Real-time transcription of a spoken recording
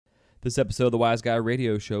This episode of the Wise Guy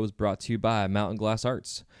Radio Show is brought to you by Mountain Glass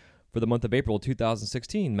Arts. For the month of April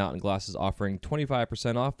 2016, Mountain Glass is offering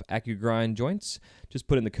 25% off AccuGrind joints. Just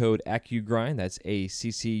put in the code AccuGrind, that's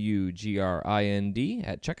ACCUGRIND,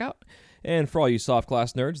 at checkout. And for all you soft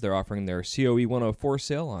glass nerds, they're offering their COE 104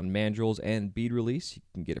 sale on mandrels and bead release. You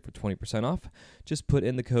can get it for 20% off. Just put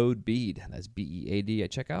in the code BEAD, that's BEAD,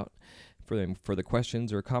 at checkout. For further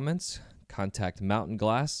questions or comments, contact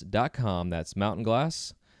mountainglass.com, that's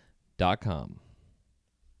mountainglass.com.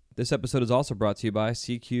 This episode is also brought to you by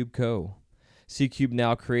C-Cube Co. C-Cube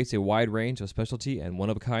now creates a wide range of specialty and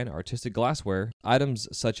one-of-a-kind artistic glassware, items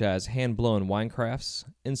such as hand-blown wine crafts,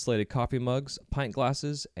 insulated coffee mugs, pint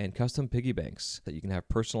glasses, and custom piggy banks that you can have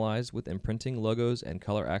personalized with imprinting, logos, and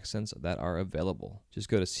color accents that are available. Just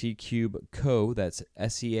go to C-Cube Co., that's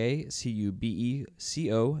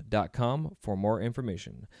SEACUBECO.com for more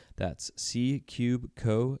information. That's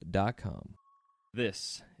ccubeco.com.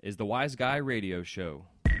 This is the Wise Guy Radio Show,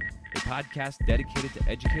 a podcast dedicated to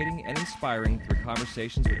educating and inspiring through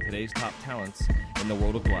conversations with today's top talents in the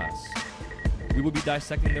world of glass. We will be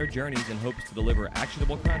dissecting their journeys in hopes to deliver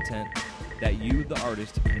actionable content that you, the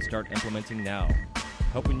artist, can start implementing now,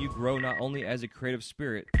 helping you grow not only as a creative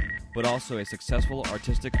spirit, but also a successful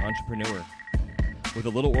artistic entrepreneur. With a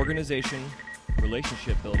little organization,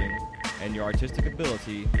 relationship building, and your artistic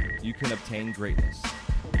ability, you can obtain greatness.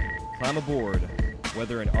 Climb aboard,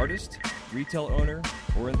 whether an artist, retail owner,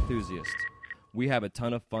 or enthusiast. We have a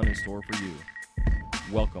ton of fun in store for you.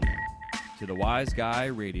 Welcome to the Wise Guy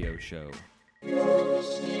Radio Show. You're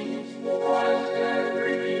listening to the Wise Guy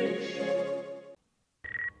Radio Show.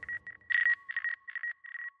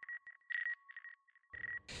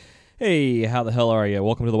 Hey, how the hell are you?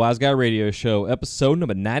 Welcome to the Wise Guy Radio Show, episode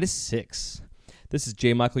number 96. This is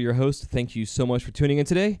Jay Michael, your host. Thank you so much for tuning in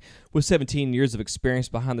today. With 17 years of experience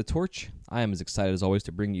behind the torch, I am as excited as always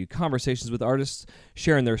to bring you conversations with artists,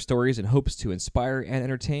 sharing their stories in hopes to inspire and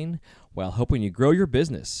entertain while helping you grow your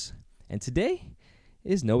business. And today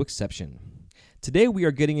is no exception. Today we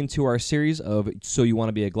are getting into our series of So You Want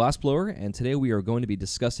to Be a Glassblower, and today we are going to be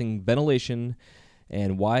discussing ventilation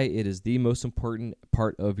and why it is the most important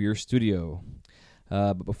part of your studio.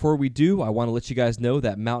 But before we do, I want to let you guys know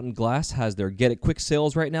that Mountain Glass has their Get It Quick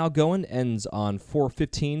sales right now going. Ends on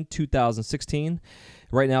 4/15/2016.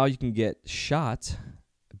 Right now you can get SHOT,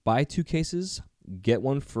 buy 2 cases, get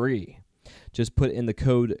 1 free. Just put in the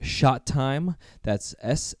code SHOTTIME, that's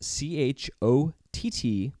SCHOTTIME,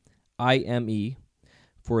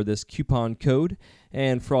 for this coupon code.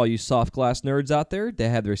 And for all you soft glass nerds out there, they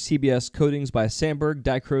have their CBS Coatings by Sandberg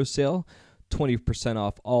Dichro sale. 20%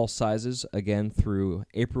 off all sizes, again, through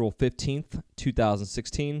April 15th,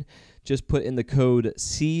 2016. Just put in the code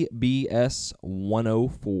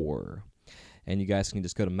CBS104. And you guys can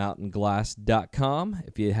just go to mountainglass.com.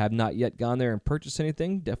 If you have not yet gone there and purchased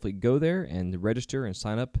anything, definitely go there and register and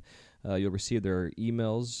sign up. You'll receive their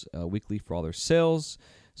emails weekly for all their sales,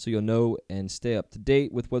 so you'll know and stay up to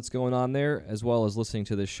date with what's going on there, as well as listening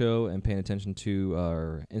to this show and paying attention to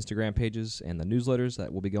our Instagram pages and the newsletters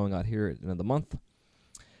that will be going out here at the end of the month.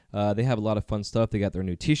 They have a lot of fun stuff. They got their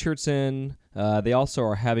new t-shirts in. They also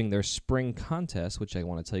are having their spring contest, which I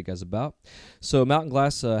want to tell you guys about. So Mountain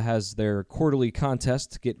Glass has their quarterly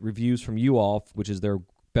contest to get reviews from you all, which is their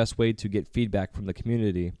best way to get feedback from the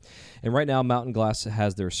community. And right now, Mountain Glass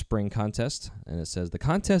has their spring contest, and it says, the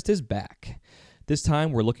contest is back. This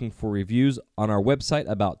time, we're looking for reviews on our website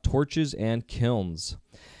about torches and kilns.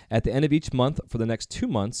 At the end of each month for the next 2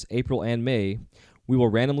 months, April and May, we will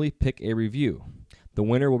randomly pick a review. The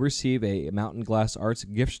winner will receive a Mountain Glass Arts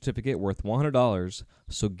gift certificate worth $100,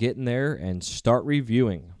 so get in there and start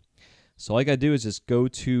reviewing. So all you got to do is just go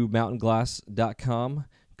to mountainglass.com,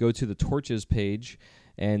 go to the torches page,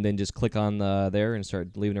 and then just click on there and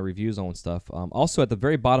start leaving their reviews on stuff. Also, at the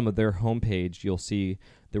very bottom of their homepage, you'll see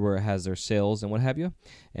there where it has their sales and what have you,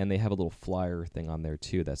 and they have a little flyer thing on there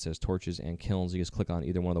too that says torches and kilns. You just click on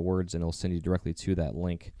either one of the words, and it'll send you directly to that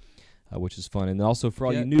link, which is fun. And then also for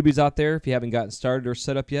all you newbies out there, if you haven't gotten started or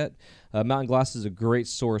set up yet, Mountain Glass is a great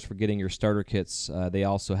source for getting your starter kits. They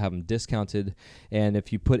also have them discounted, and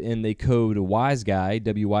if you put in the code WISEGUY,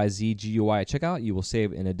 WYZGUY at checkout, you will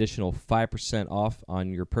save an additional 5% off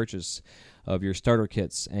on your purchase of your starter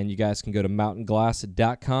kits. And you guys can go to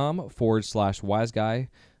mountainglass.com/wiseguy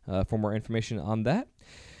for more information on that.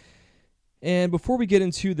 And before we get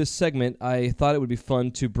into this segment, I thought it would be fun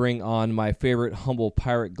to bring on my favorite humble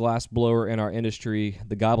pirate glass blower in our industry,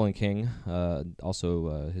 the Goblin King.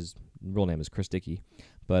 His real name is Chris Dickey.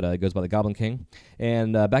 but it goes by the Goblin King.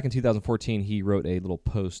 And back in 2014, he wrote a little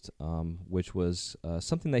post, which was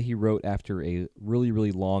something that he wrote after a really,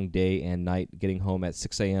 really long day and night, getting home at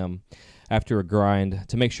 6 a.m. after a grind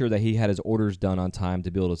to make sure that he had his orders done on time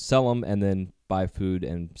to be able to sell them and then buy food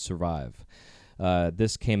and survive.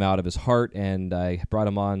 This came out of his heart, and I brought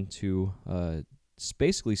him on to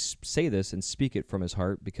basically say this and speak it from his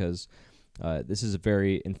heart, because this is a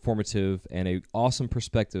very informative and an awesome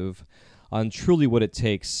perspective on truly what it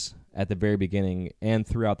takes at the very beginning and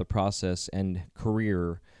throughout the process and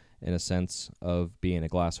career, in a sense, of being a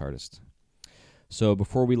glass artist. So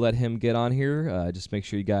before we let him get on here, just make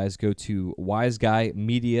sure you guys go to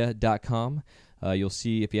wiseguymedia.com. You'll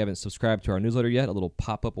see, if you haven't subscribed to our newsletter yet, a little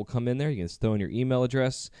pop-up will come in there. You can just throw in your email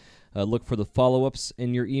address. Look for the follow-ups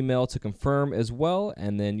in your email to confirm as well,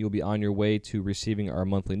 and then you'll be on your way to receiving our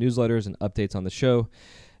monthly newsletters and updates on the show,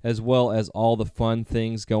 as well as all the fun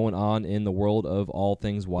things going on in the world of all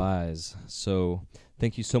things Wise. So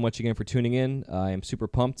thank you so much again for tuning in. I am super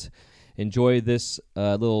pumped. Enjoy this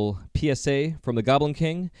little PSA from the Goblin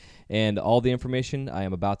King and all the information I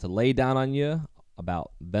am about to lay down on you about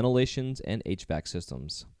ventilations and HVAC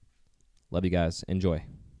systems. Love you guys. Enjoy.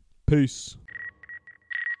 Peace.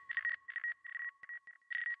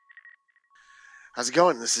 How's it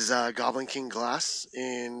going? This is Goblin King Glass,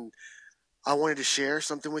 and I wanted to share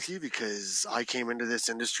something with you because I came into this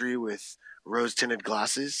industry with rose-tinted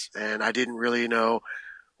glasses, and I didn't really know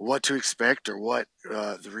what to expect or what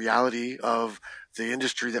the reality of the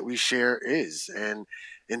industry that we share is. And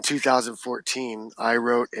in 2014, I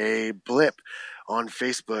wrote a blip on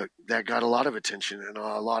Facebook that got a lot of attention and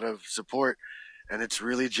a lot of support, and it's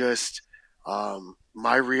really just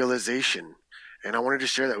my realization, and I wanted to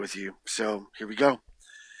share that with you. So here we go.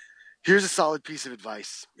 Here's a solid piece of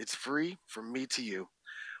advice. It's free from me to you.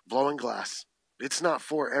 Blowing glass. It's not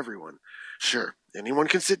for everyone. Sure, anyone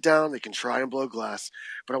can sit down, they can try and blow glass,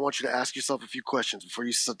 but I want you to ask yourself a few questions before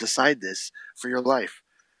you decide this for your life.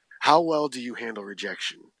 How well do you handle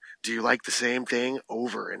rejection? Do you like the same thing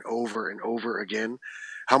over and over and over again?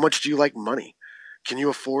 How much do you like money? Can you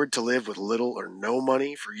afford to live with little or no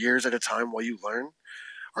money for years at a time while you learn?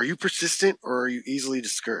 Are you persistent, or are you easily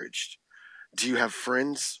discouraged? Do you have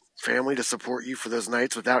friends, family to support you for those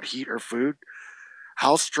nights without heat or food?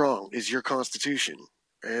 How strong is your constitution?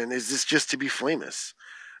 And is this just to be famous?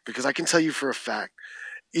 Because I can tell you for a fact,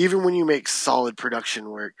 even when you make solid production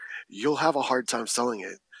work, you'll have a hard time selling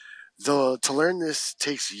it. To learn this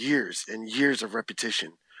takes years and years of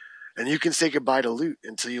repetition. And you can say goodbye to loot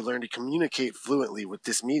until you learn to communicate fluently with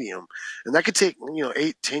this medium. And that could take,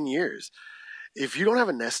 8-10 years. If you don't have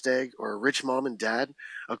a nest egg or a rich mom and dad,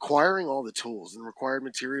 acquiring all the tools and required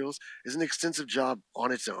materials is an extensive job on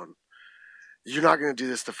its own. You're not going to do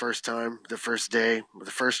this the first time, the first day, or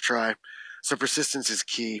the first try. So persistence is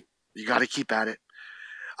key. You got to keep at it.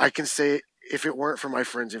 I can say, if it weren't for my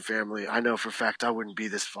friends and family, I know for a fact I wouldn't be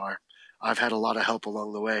this far. I've had a lot of help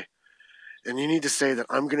along the way. And you need to say that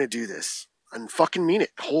I'm going to do this and fucking mean it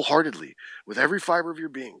wholeheartedly with every fiber of your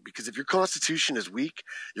being. Because if your constitution is weak,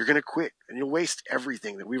 you're going to quit and you'll waste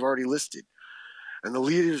everything that we've already listed. And the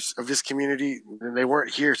leaders of this community, they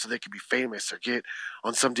weren't here so they could be famous or get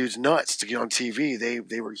on some dude's nuts to get on TV.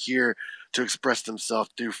 They were here to express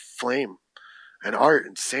themselves through flame and art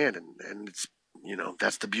and sand. And it's,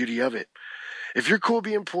 that's the beauty of it. If you're cool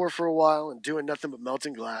being poor for a while and doing nothing but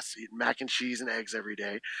melting glass, eating mac and cheese and eggs every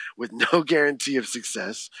day with no guarantee of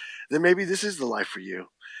success, then maybe this is the life for you.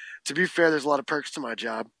 To be fair, there's a lot of perks to my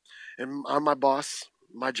job. And I'm my boss.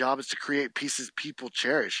 My job is to create pieces people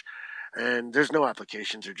cherish. And there's no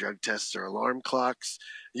applications or drug tests or alarm clocks.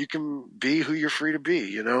 You can be who you're free to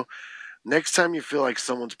be, Next time you feel like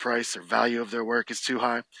someone's price or value of their work is too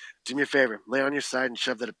high, do me a favor, lay on your side and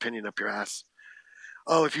shove that opinion up your ass.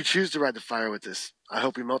 Oh, if you choose to ride the fire with us, I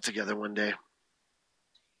hope we melt together one day.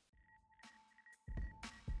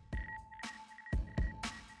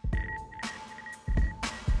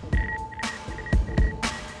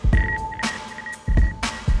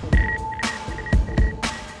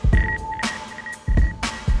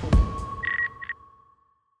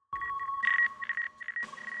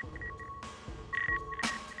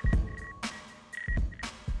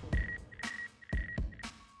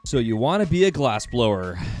 So you want to be a glass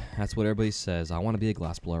blower. That's what everybody says. I want to be a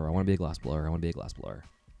glass blower. I want to be a glass blower. I want to be a glass blower.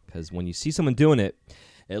 Because when you see someone doing it,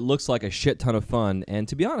 it looks like a shit ton of fun. And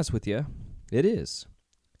to be honest with you, it is.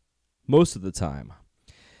 Most of the time.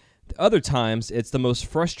 The other times, it's the most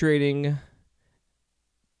frustrating,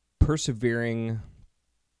 persevering,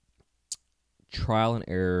 trial and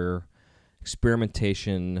error,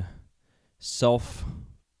 experimentation,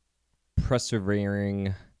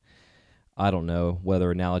 self-persevering, I don't know what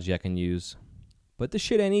other analogy I can use, but this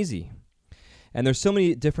shit ain't easy. And there's so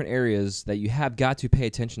many different areas that you have got to pay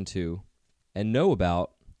attention to and know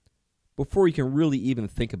about before you can really even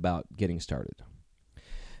think about getting started.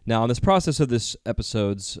 Now, in this process of this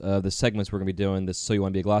episodes, the segments we're going to be doing, this So You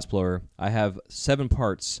Want to Be a Glassblower, I have 7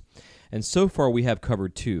 parts, and so far we have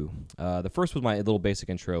covered 2. The first was my little basic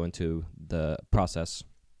intro into the process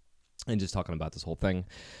and just talking about this whole thing.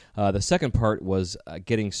 The second part was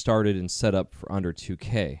getting started and set up for under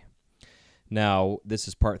 $2K. Now, this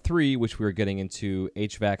is part 3, which we're getting into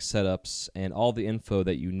HVAC setups and all the info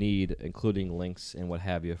that you need, including links and what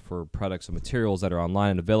have you, for products and materials that are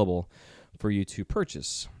online and available for you to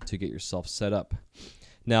purchase to get yourself set up.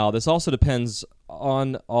 Now, this also depends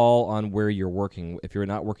on where you're working. If you're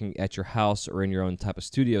not working at your house or in your own type of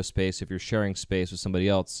studio space, if you're sharing space with somebody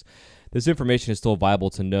else, this information is still viable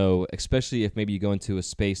to know, especially if maybe you go into a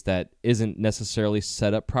space that isn't necessarily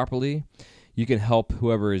set up properly. You can help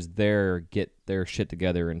whoever is there get their shit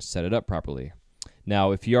together and set it up properly.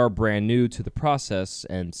 Now, if you are brand new to the process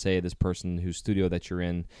and say this person whose studio that you're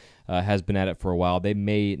in has been at it for a while, they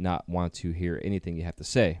may not want to hear anything you have to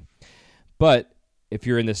say. But if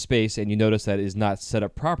you're in this space and you notice that it is not set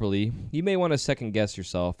up properly, you may want to second guess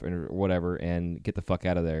yourself or whatever and get the fuck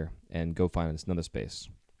out of there and go find another space.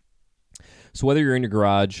 So whether you're in your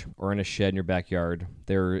garage or in a shed in your backyard,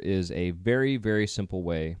 there is a very, very simple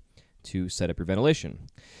way to set up your ventilation.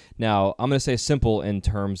 Now, I'm going to say simple in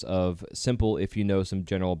terms of simple if you know some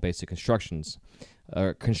general basic construction.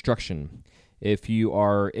 If you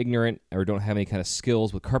are ignorant or don't have any kind of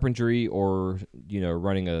skills with carpentry or,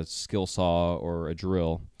 running a skill saw or a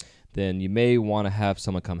drill, then you may want to have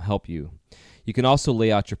someone come help you. You can also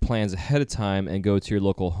lay out your plans ahead of time and go to your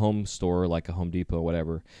local home store like a Home Depot or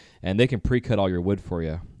whatever, and they can pre-cut all your wood for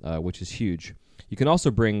you, which is huge. You can also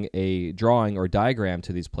bring a drawing or diagram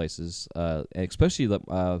to these places, and especially,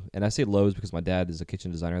 and I say Lowe's because my dad is a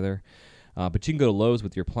kitchen designer there, but you can go to Lowe's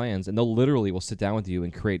with your plans, and they'll literally will sit down with you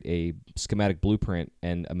and create a schematic blueprint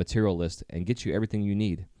and a material list and get you everything you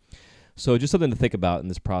need. So just something to think about in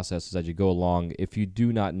this process as you go along if you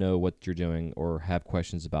do not know what you're doing or have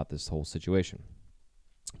questions about this whole situation.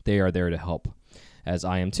 They are there to help, as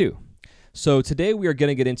I am too. So today we are going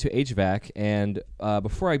to get into HVAC, and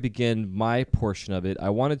before I begin my portion of it, I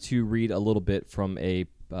wanted to read a little bit from a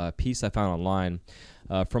piece I found online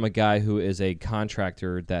from a guy who is a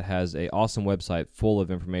contractor that has an awesome website full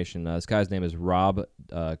of information. This guy's name is Rob,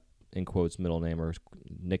 in quotes, middle name or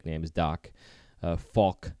nickname is Doc,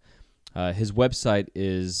 Falk. His website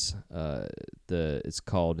is it's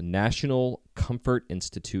called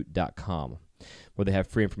nationalcomfortinstitute.com, where they have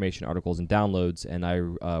free information, articles, and downloads. And I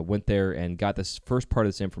went there and got this first part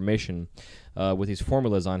of this information with these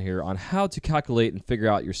formulas on here on how to calculate and figure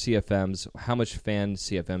out your CFMs, how much fan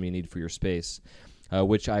CFM you need for your space,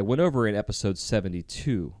 which I went over in episode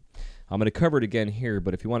 72. I'm going to cover it again here,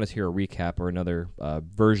 but if you want to hear a recap or another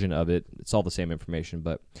version of it, it's all the same information,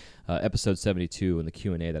 but episode 72 and the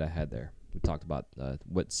Q&A that I had there, we talked about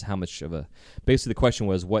basically the question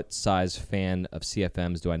was, what size fan of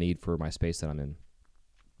CFMs do I need for my space that I'm in?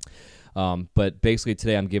 But basically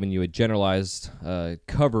today I'm giving you a generalized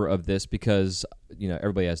cover of this because,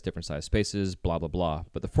 everybody has different size spaces, blah, blah, blah.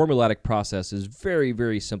 But the formulatic process is very,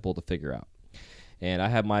 very simple to figure out. And I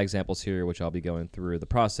have my examples here, which I'll be going through the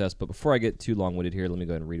process. But before I get too long-winded here, let me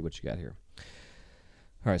go ahead and read what you got here.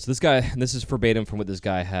 All right, so this is verbatim from what this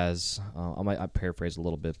guy has. I paraphrase a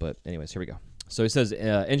little bit, but anyways, here we go. So he says,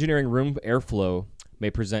 engineering room airflow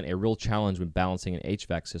may present a real challenge when balancing an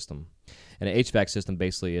HVAC system. And an HVAC system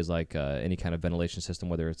basically is like any kind of ventilation system,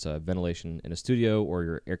 whether it's a ventilation in a studio or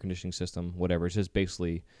your air conditioning system, whatever. It's just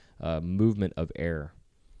basically movement of air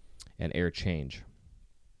and air change.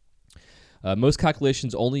 Most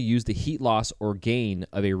calculations only use the heat loss or gain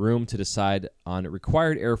of a room to decide on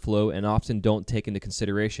required airflow and often don't take into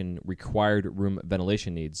consideration required room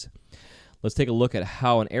ventilation needs. Let's take a look at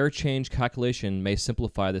how an air change calculation may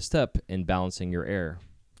simplify the step in balancing your air.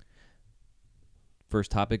 First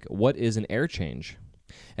topic, what is an air change?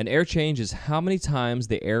 An air change is how many times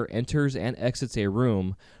the air enters and exits a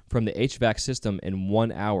room from the HVAC system in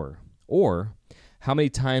 1 hour, or how many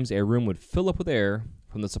times a room would fill up with air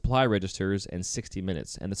from the supply registers in 60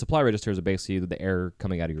 minutes. And the supply registers are basically the air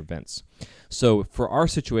coming out of your vents. So for our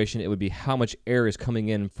situation, it would be how much air is coming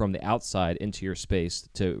in from the outside into your space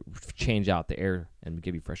to change out the air and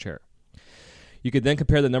give you fresh air. You could then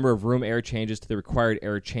compare the number of room air changes to the required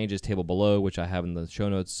air changes table below, which I have in the show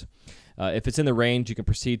notes. If it's in the range, you can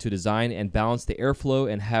proceed to design and balance the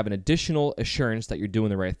airflow and have an additional assurance that you're doing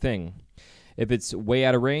the right thing. If it's way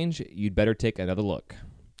out of range, you'd better take another look.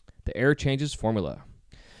 The air changes formula.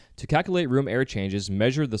 To calculate room air changes,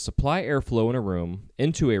 measure the supply airflow in a room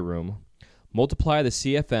into a room, multiply the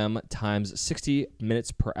CFM times 60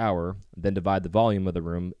 minutes per hour, then divide the volume of the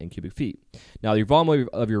room in cubic feet. Now, your volume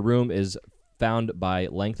of your room is found by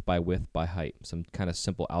length by width by height. Some kind of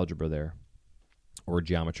simple algebra there, or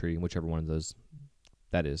geometry, whichever one of those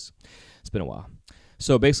that is. It's been a while.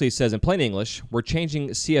 So basically it says in plain English, we're changing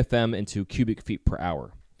CFM into cubic feet per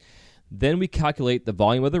hour. Then we calculate the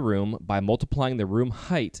volume of the room by multiplying the room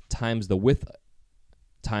height times the width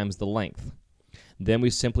times the length. Then we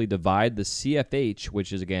simply divide the CFH,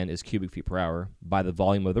 which is again is cubic feet per hour, by the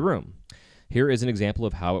volume of the room. Here is an example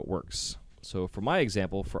of how it works. So for my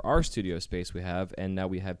example, for our studio space we have, and now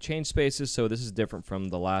we have changed spaces, so this is different from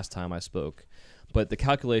the last time I spoke, but the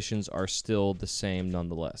calculations are still the same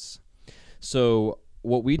nonetheless. So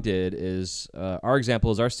what we did is, our example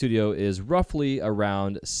is our studio is roughly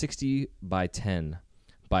around 60 by 10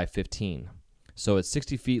 by 15. So it's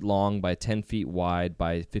 60 feet long by 10 feet wide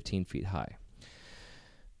by 15 feet high.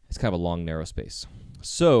 It's kind of a long, narrow space.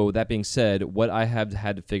 So that being said, what I have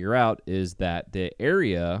had to figure out is that the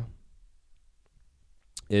area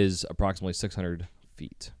is approximately 600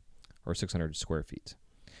 feet or 600 square feet.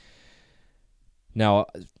 Now,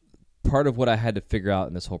 part of what I had to figure out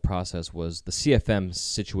in this whole process was the CFM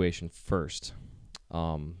situation first,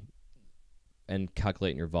 and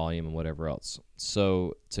calculating your volume and whatever else.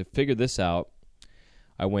 So to figure this out,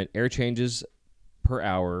 I went air changes per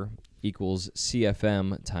hour equals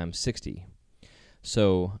CFM times 60.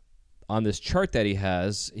 So on this chart that he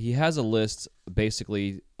has a list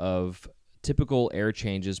basically of typical air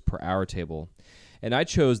changes per hour table, and I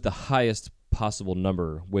chose the highest possible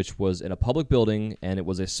number, which was in a public building, and it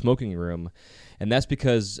was a smoking room. And that's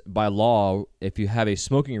because by law, if you have a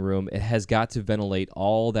smoking room, it has got to ventilate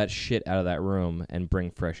all that shit out of that room and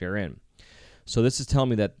bring fresh air in. So this is telling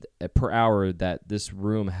me that per hour that this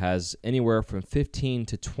room has anywhere from 15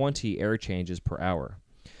 to 20 air changes per hour.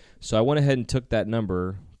 So I went ahead and took that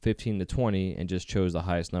number 15 to 20 and just chose the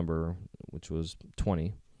highest number, which was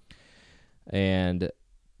 20, and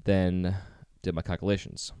then did my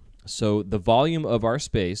calculations. So the volume of our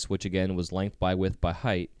space, which again was length by width by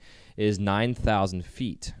height, is 9,000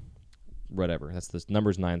 feet. Whatever. That's this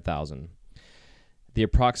number's 9,000. The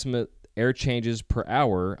approximate air changes per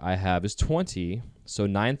hour I have is 20. So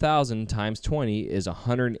 9,000 times 20 is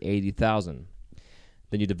 180,000.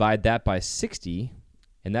 Then you divide that by 60,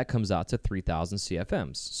 and that comes out to 3,000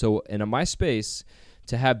 CFMs. So in my space,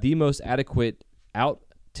 to have the most adequate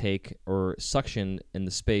outtake or suction in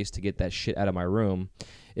the space to get that shit out of my room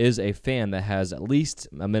is a fan that has at least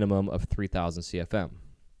a minimum of 3,000 CFM.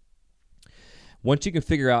 Once you can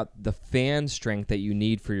figure out the fan strength that you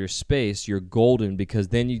need for your space, you're golden, because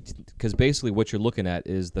basically what you're looking at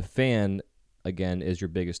is the fan, again, is your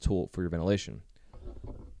biggest tool for your ventilation.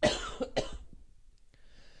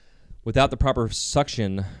 Without the proper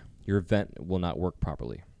suction, your vent will not work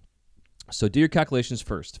properly. So do your calculations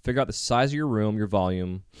first. Figure out the size of your room, your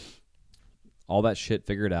volume, all that shit,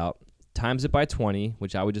 figure it out. Times it by 20,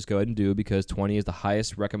 which I would just go ahead and do because 20 is the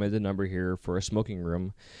highest recommended number here for a smoking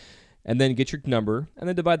room. And then get your number, and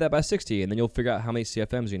then divide that by 60, and then you'll figure out how many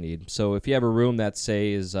CFMs you need. So if you have a room that,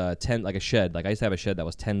 say, is 10, like a shed, like I used to have a shed that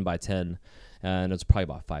was 10 by 10, and it's probably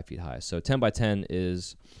about 5 feet high. So 10 by 10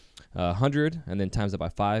 is 100, and then times that by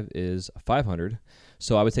 5 is 500.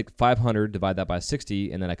 So I would take 500, divide that by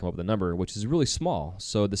 60, and then I come up with a number, which is really small.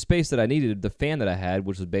 So the space that I needed, the fan that I had,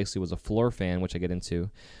 which was basically a floor fan, which I get into,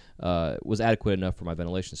 was adequate enough for my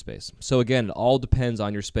ventilation space. So again, it all depends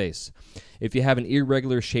on your space. If you have an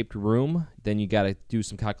irregular shaped room, then you got to do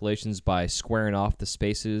some calculations by squaring off the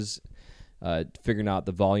spaces, figuring out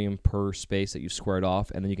the volume per space that you've squared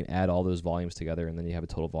off, and then you can add all those volumes together, and then you have a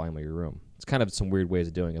total volume of your room. It's kind of some weird ways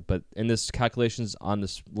of doing it, but in this calculations on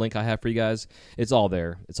this link I have for you guys, it's all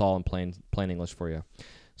there. It's all in plain English for you.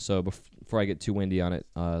 So before I get too windy on it,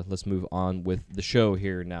 let's move on with the show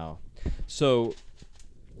here now. So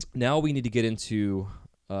now we need to get into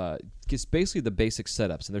just basically the basic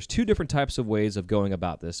setups. And there's two different types of ways of going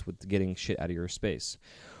about this with getting shit out of your space.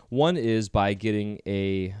 One is by getting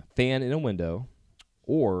a fan in a window,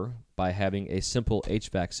 or by having a simple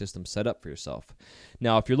HVAC system set up for yourself.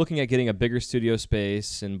 Now, if you're looking at getting a bigger studio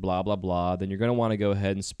space and blah, blah, blah, then you're going to want to go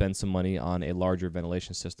ahead and spend some money on a larger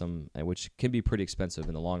ventilation system, which can be pretty expensive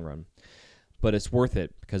in the long run. But it's worth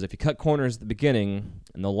it, because if you cut corners at the beginning,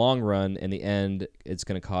 in the long run, in the end, it's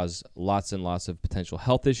going to cause lots and lots of potential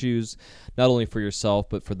health issues, not only for yourself,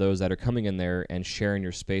 but for those that are coming in there and sharing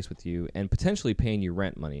your space with you and potentially paying you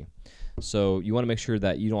rent money. So you want to make sure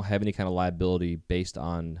that you don't have any kind of liability based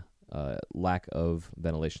on lack of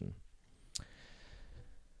ventilation.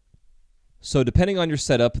 So depending on your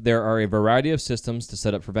setup, there are a variety of systems to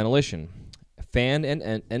set up for ventilation. Fan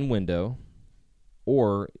and window,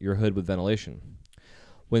 or your hood with ventilation.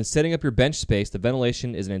 When setting up your bench space, the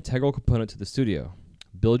ventilation is an integral component to the studio.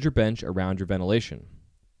 Build your bench around your ventilation.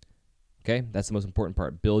 Okay, that's the most important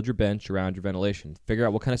part. Build your bench around your ventilation. Figure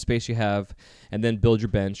out what kind of space you have, and then build your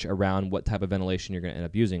bench around what type of ventilation you're going to end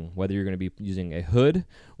up using. Whether you're going to be using a hood,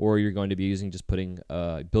 or you're going to be using just building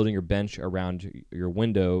your bench around your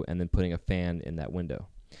window, and then putting a fan in that window.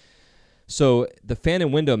 So the fan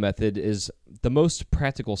and window method is the most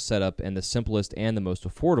practical setup and the simplest and the most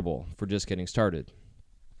affordable for just getting started.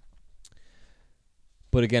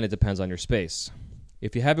 But again, it depends on your space.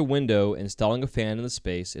 If you have a window, installing a fan in the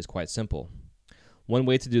space is quite simple. One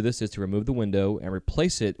way to do this is to remove the window and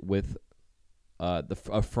replace it with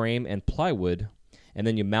a frame and plywood, and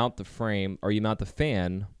then you mount the frame or you mount the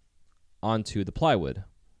fan onto the plywood.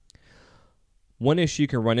 One issue you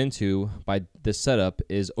can run into by this setup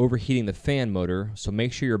is overheating the fan motor, so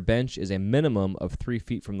make sure your bench is a minimum of 3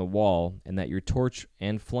 feet from the wall and that your torch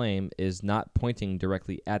and flame is not pointing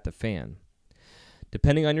directly at the fan.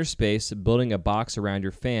 Depending on your space, building a box around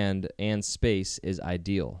your fan and space is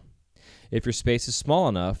ideal. If your space is small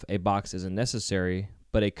enough, a box isn't necessary,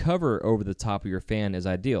 but a cover over the top of your fan is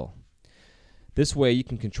ideal. This way you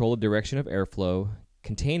can control the direction of airflow,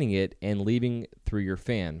 containing it and leaving through your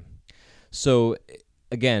fan. So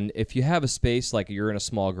again, if you have a space like you're in a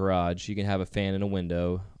small garage, you can have a fan and a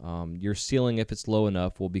window. Your ceiling, if it's low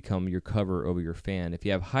enough, will become your cover over your fan. If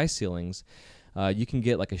you have high ceilings, you can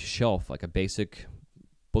get like a shelf, like a basic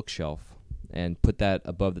bookshelf, and put that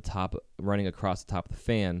above the top, running across the top of the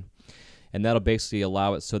fan, and that'll basically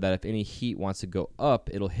allow it so that if any heat wants to go up,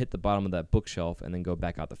 it'll hit the bottom of that bookshelf and then go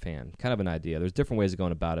back out the fan. Kind of an idea. There's different ways of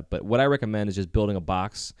going about it, but what I recommend is just building a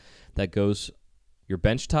box that goes your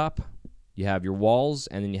bench top, you have your walls,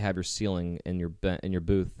 and then you have your ceiling in your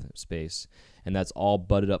booth space, and that's all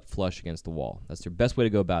butted up flush against the wall. That's your best way to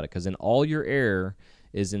go about it, because then all your air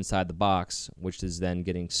is inside the box, which is then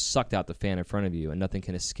getting sucked out the fan in front of you, and nothing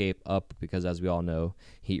can escape up because, as we all know,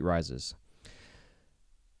 heat rises.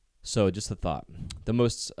 So just a thought. The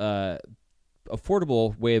most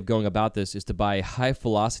affordable way of going about this is to buy a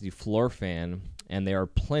high-velocity floor fan, and they are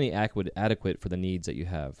plenty adequate for the needs that you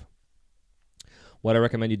have. What I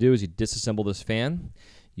recommend you do is you disassemble this fan.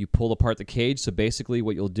 You pull apart the cage. So basically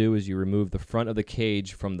what you'll do is you remove the front of the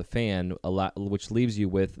cage from the fan, which leaves you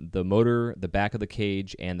with the motor, the back of the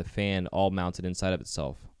cage, and the fan all mounted inside of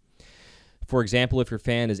itself. For example, if your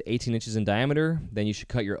fan is 18 inches in diameter, then you should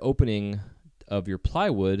cut your opening of your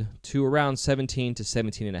plywood to around 17 to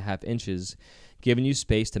 17.5 inches, giving you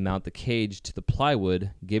space to mount the cage to the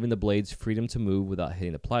plywood, giving the blades freedom to move without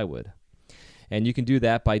hitting the plywood. And you can do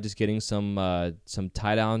that by just getting some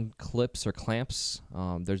tie-down clips or clamps.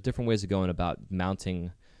 There's different ways of going about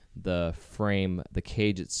mounting the frame, the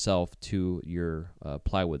cage itself, to your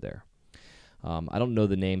plywood there. I don't know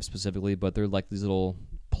the name specifically, but they're like these little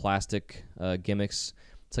plastic gimmicks.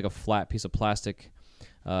 It's like a flat piece of plastic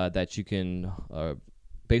that you can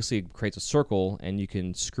basically creates a circle, and you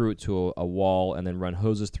can screw it to a wall and then run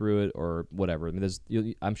hoses through it or whatever. I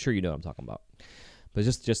mean, I'm sure you know what I'm talking about. But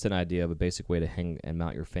just an idea of a basic way to hang and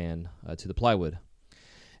mount your fan to the plywood.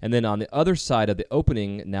 And then on the other side of the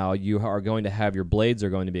opening, now you are going to have your blades are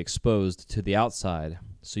going to be exposed to the outside.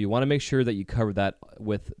 So you want to make sure that you cover that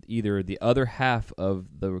with either the other half of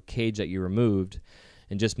the cage that you removed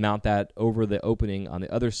and just mount that over the opening on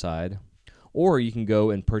the other side. Or you can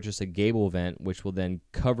go and purchase a gable vent, which will then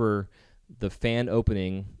cover the fan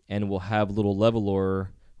opening and will have little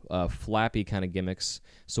leveler flappy kind of gimmicks,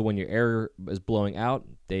 so when your air is blowing out,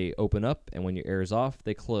 they open up, and when your air is off,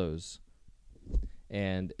 they close.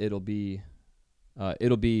 And it'll be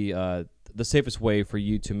the safest way for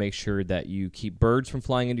you to make sure that you keep birds from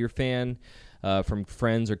flying into your fan, from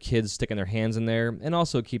friends or kids sticking their hands in there, and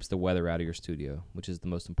also keeps the weather out of your studio, which is the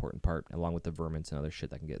most important part, along with the vermin and other shit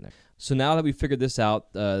that can get in there. So now that we figured this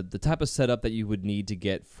out, the type of setup that you would need to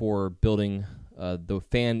get for building the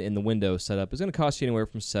fan in the window setup is going to cost you anywhere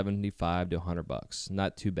from $75 to $100.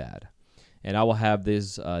 Not too bad. And I will have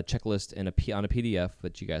this checklist on a PDF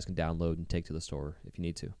that you guys can download and take to the store if you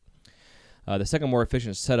need to. The second more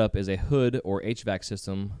efficient setup is a hood or HVAC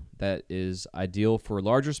system that is ideal for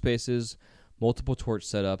larger spaces, multiple torch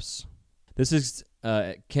setups. This is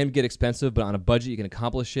can get expensive, but on a budget you can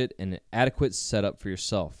accomplish it in an adequate setup for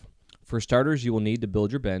yourself. For starters, you will need to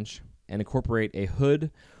build your bench and incorporate a hood,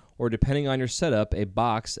 or depending on your setup, a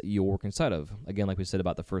box that you'll work inside of. Again, like we said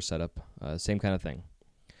about the first setup, same kind of thing.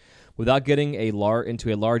 Without getting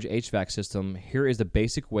into a large HVAC system, here is the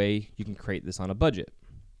basic way you can create this on a budget.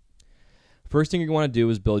 First thing you want to do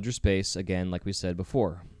is build your space, again, like we said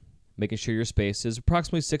before, making sure your space is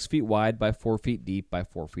approximately 6 feet wide by 4 feet deep by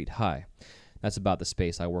 4 feet high. That's about the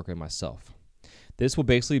space I work in myself. This will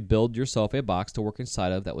basically build yourself a box to work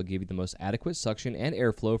inside of that will give you the most adequate suction and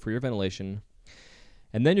airflow for your ventilation.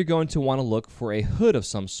 And then you're going to want to look for a hood of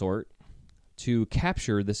some sort to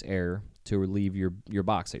capture this air to relieve your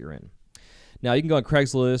box that you're in. Now, you can go on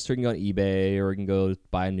Craigslist, or you can go on eBay, or you can go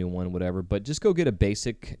buy a new one, whatever, but just go get a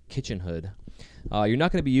basic kitchen hood. You're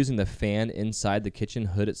not going to be using the fan inside the kitchen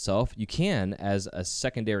hood itself. You can as a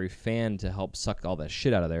secondary fan to help suck all that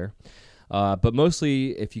shit out of there. But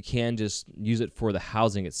mostly, if you can, just use it for the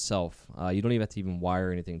housing itself. You don't even have to even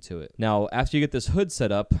wire anything to it. Now, after you get this hood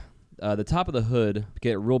set up, the top of the hood,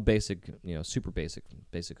 get a real basic, super basic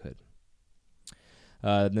hood.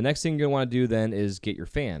 The next thing you're going to want to do then is get your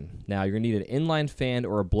fan. Now, you're going to need an inline fan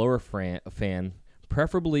or a blower fan,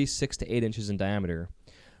 preferably 6 to 8 inches in diameter,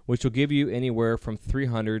 which will give you anywhere from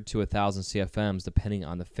 300 to 1,000 CFMs depending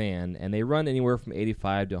on the fan, and they run anywhere from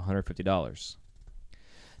 $85 to $150.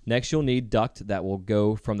 Next, you'll need duct that will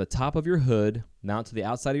go from the top of your hood, mount to the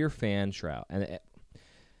outside of your fan shroud.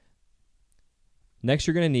 Next,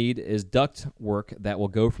 you're going to need is duct work that will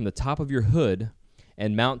go from the top of your hood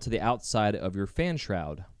and mount to the outside of your fan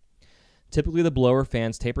shroud. Typically, the blower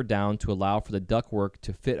fans taper down to allow for the duct work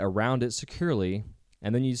to fit around it securely,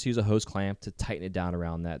 and then you just use a hose clamp to tighten it down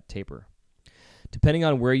around that taper. Depending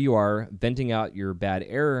on where you are venting out your bad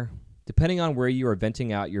air,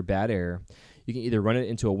 you can either run it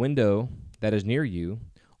into a window that is near you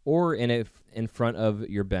or in front of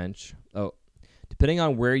your bench. Depending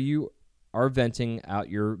on where you are venting out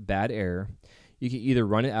your bad air, you can either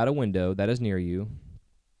run it out a window that is near you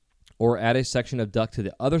or add a section of duct to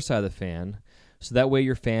the other side of the fan, so that way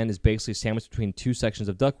your fan is basically sandwiched between two sections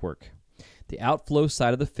of ductwork. The outflow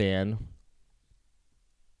side of the fan,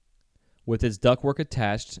 with its ductwork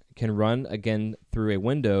attached, can run again through a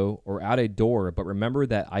window or out a door, but remember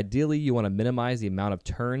that ideally you want to minimize the amount of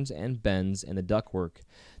turns and bends in the ductwork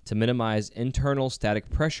to minimize internal static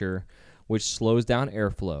pressure, which slows down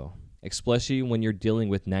airflow, especially when you're dealing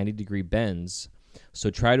with 90-degree bends. So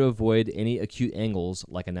try to avoid any acute angles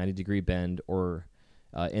like a 90-degree bend or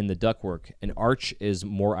in the ductwork. An arch is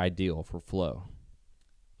more ideal for flow.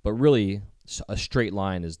 But really, a straight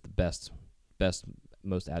line is the best,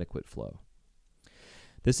 most adequate flow.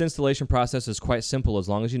 This installation process is quite simple as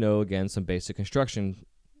long as you know, again, some basic construction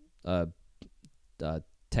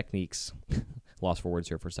techniques. Lost for words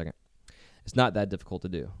here for a second. It's not that difficult to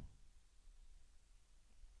do.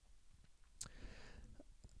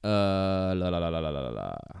 So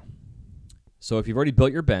if you've already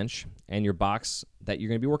built your bench and your box that you're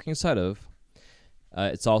going to be working inside of,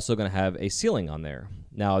 it's also going to have a ceiling on there.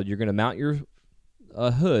 Now, you're going to mount your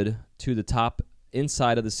hood to the top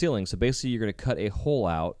inside of the ceiling. So basically, you're going to cut a hole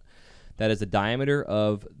out that is the diameter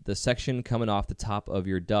of the section coming off the top of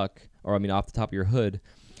your off the top of your hood,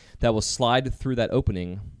 that will slide through that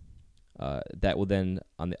opening. That will then,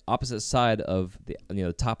 on the opposite side of the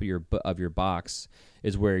top of your box,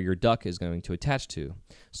 is where your duct is going to attach to.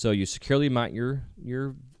 So you securely mount your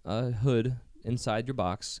hood inside your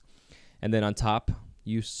box, and then on top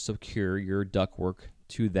you secure your ductwork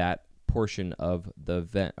to that portion of the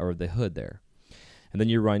vent or the hood there, and then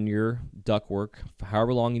you run your ductwork for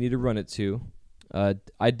however long you need to run it to.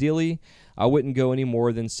 Ideally, I wouldn't go any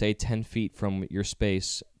more than say 10 feet from your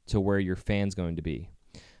space to where your fan's going to be.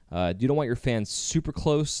 You don't want your fan super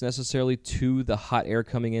close necessarily to the hot air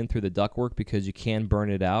coming in through the ductwork because you can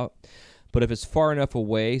burn it out. But if it's far enough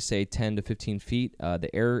away, say 10 to 15 feet, the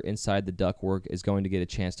air inside the ductwork is going to get a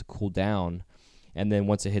chance to cool down. And then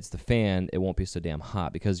once it hits the fan, it won't be so damn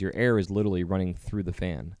hot because your air is literally running through the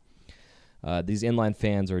fan. These inline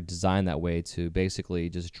fans are designed that way to basically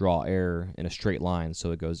just draw air in a straight line,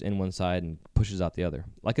 so it goes in one side and pushes out the other,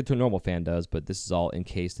 like a normal fan does, but this is all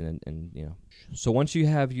encased in. So once you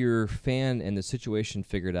have your fan and the situation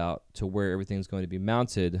figured out to where everything's going to be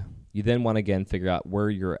mounted, you then want to again figure out where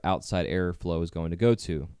your outside airflow is going to go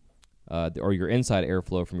to, or your inside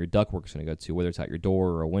airflow from your ductwork is going to go to, whether it's out your door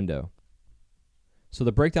or a window. So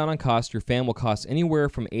the breakdown on cost: your fan will cost anywhere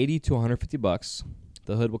from $80 to $150.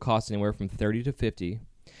 The hood will cost anywhere from $30 to $50,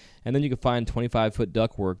 and then you can find 25-foot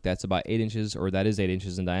ductwork that's about 8 inches, or that is 8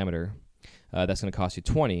 inches in diameter. That's going to cost you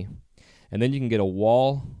 $20, and then you can get a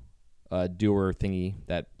wall doer thingy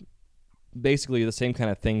that basically the same kind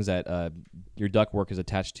of things that your ductwork is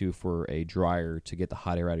attached to for a dryer to get the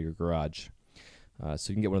hot air out of your garage. So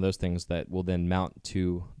you can get one of those things that will then mount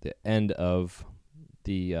to the end of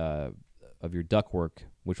the of your ductwork,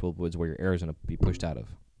 which is where your air is going to be pushed out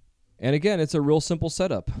of. And again, it's a real simple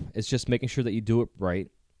setup. It's just making sure that you do it right.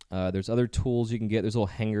 There's other tools you can get. There's little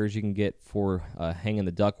hangers you can get for hanging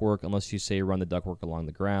the ductwork, unless you say run the ductwork along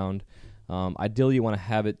the ground. Ideally, you want to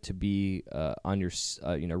have it to be on your,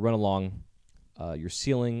 run along your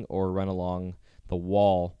ceiling or run along the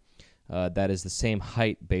wall. That is the same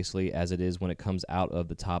height, basically, as it is when it comes out of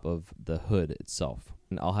the top of the hood itself.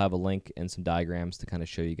 And I'll have a link and some diagrams to kind of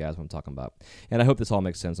show you guys what I'm talking about. And I hope this all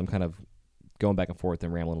makes sense. I'm kind of going back and forth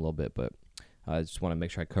and rambling a little bit, but I just want to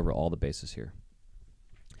make sure I cover all the bases here.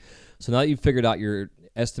 So now that you've figured out your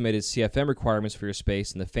estimated CFM requirements for your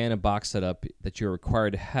space and the fan and box setup that you're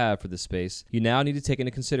required to have for the space, you now need to take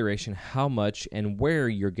into consideration how much and where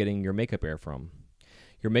you're getting your makeup air from.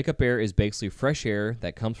 Your makeup air is basically fresh air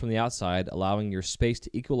that comes from the outside, allowing your space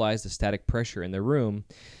to equalize the static pressure in the room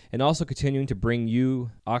and also continuing to bring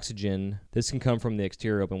you oxygen. This can come from the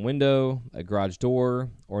exterior open window, a garage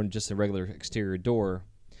door, or just a regular exterior door.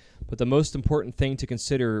 But the most important thing to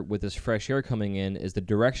consider with this fresh air coming in is the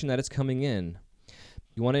direction that it's coming in.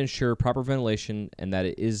 You want to ensure proper ventilation, and that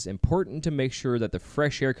it is important to make sure that the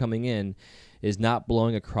fresh air coming in is not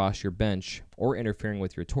blowing across your bench or interfering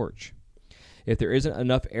with your torch. If there isn't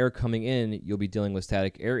enough air coming in, you'll be dealing with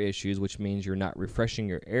static air issues, which means you're not refreshing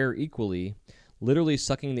your air equally, literally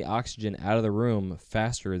sucking the oxygen out of the room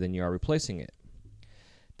faster than you are replacing it.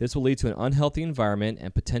 This will lead to an unhealthy environment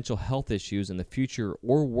and potential health issues in the future,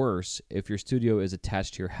 or worse if your studio is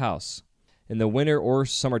attached to your house. In the winter or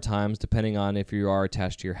summer times, depending on if you are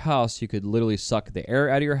attached to your house, you could literally suck the air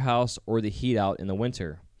out of your house or the heat out in the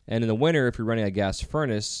winter. And in the winter, if you're running a gas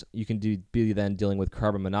furnace, you can be then dealing with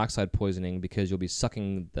carbon monoxide poisoning because you'll be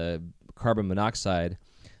sucking the carbon monoxide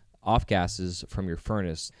off gases from your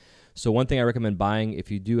furnace. So one thing I recommend buying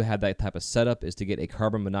if you do have that type of setup is to get a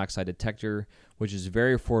carbon monoxide detector, which is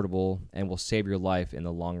very affordable and will save your life in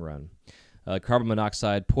the long run. Carbon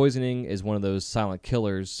monoxide poisoning is one of those silent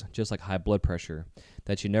killers, just like high blood pressure,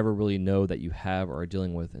 that you never really know that you have or are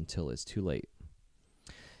dealing with until it's too late.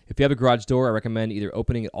 If you have a garage door, I recommend either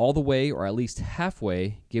opening it all the way or at least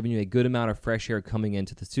halfway, giving you a good amount of fresh air coming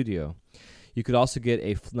into the studio. You could also get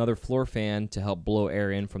another floor fan to help blow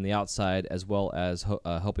air in from the outside, as well as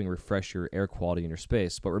helping refresh your air quality in your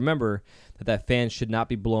space. But remember that fan should not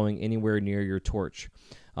be blowing anywhere near your torch.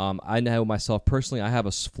 I know myself personally, I have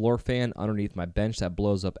a floor fan underneath my bench that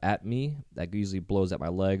blows up at me. That usually blows at my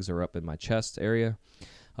legs or up in my chest area.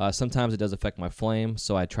 Sometimes it does affect my flame,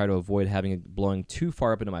 so I try to avoid having it blowing too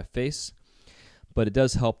far up into my face. But it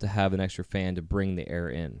does help to have an extra fan to bring the air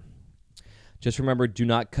in. Just remember, do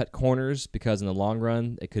not cut corners, because in the long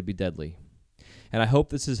run, it could be deadly. And I hope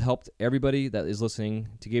this has helped everybody that is listening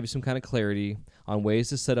to give you some kind of clarity on ways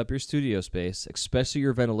to set up your studio space, especially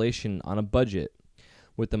your ventilation, on a budget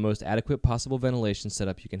with the most adequate possible ventilation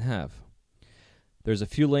setup you can have. There's a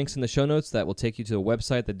few links in the show notes that will take you to a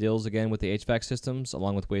website that deals again with the HVAC systems,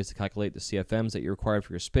 along with ways to calculate the CFMs that you're required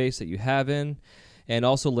for your space that you have in, and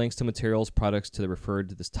also links to materials, products to referred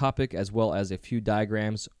to this topic, as well as a few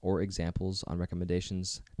diagrams or examples on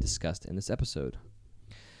recommendations discussed in this episode.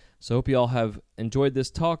 So I hope you all have enjoyed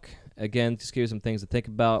this talk. Again, just give you some things to think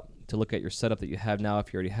about, to look at your setup that you have now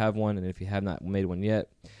if you already have one, and if you have not made one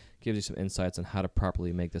yet, gives you some insights on how to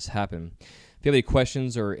properly make this happen. If you have any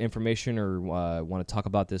questions or information or want to talk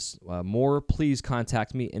about this more, please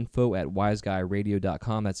contact me,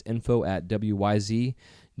 info@wiseguyradio.com. That's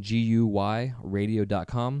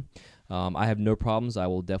info@wyzguyradio.com. I have no problems. I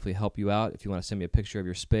will definitely help you out. If you want to send me a picture of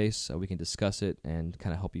your space, we can discuss it and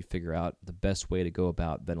kind of help you figure out the best way to go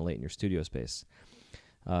about ventilating your studio space.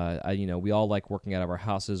 We all like working out of our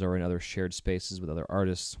houses or in other shared spaces with other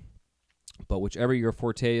artists. But whichever your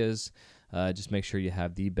forte is, just make sure you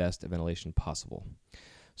have the best ventilation possible.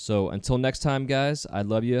 So until next time, guys, I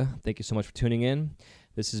love you. Thank you so much for tuning in.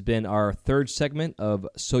 This has been our third segment of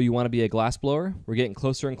So You Want to Be a Glassblower. We're getting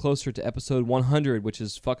closer and closer to episode 100, which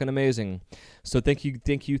is fucking amazing. So thank you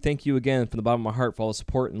again from the bottom of my heart for all the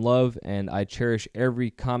support and love, and I cherish every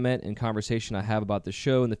comment and conversation I have about the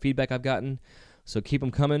show and the feedback I've gotten. So keep them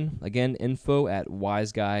coming. Again,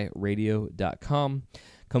 info@wiseguyradio.com.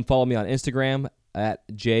 Come follow me on Instagram at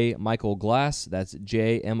jmichaelglass. That's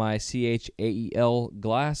JMICHAEL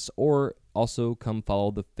Glass. Or also come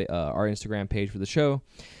follow our Instagram page for the show.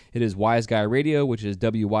 It is Wise Guy Radio, which is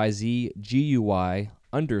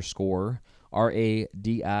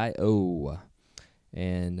WYZGUI_RADIO.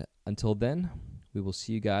 And until then, we will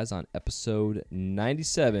see you guys on episode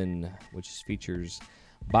 97, which features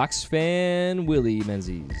Box Fan Willie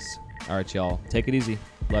Menzies. All right, y'all. Take it easy.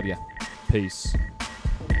 Love ya. Peace.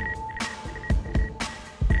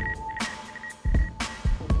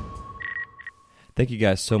 Thank you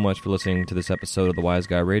guys so much for listening to this episode of the Wise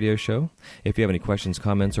Guy Radio Show. If you have any questions,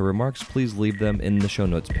 comments, or remarks, please leave them in the show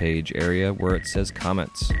notes page area where it says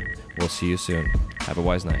comments. We'll see you soon. Have a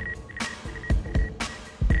wise night.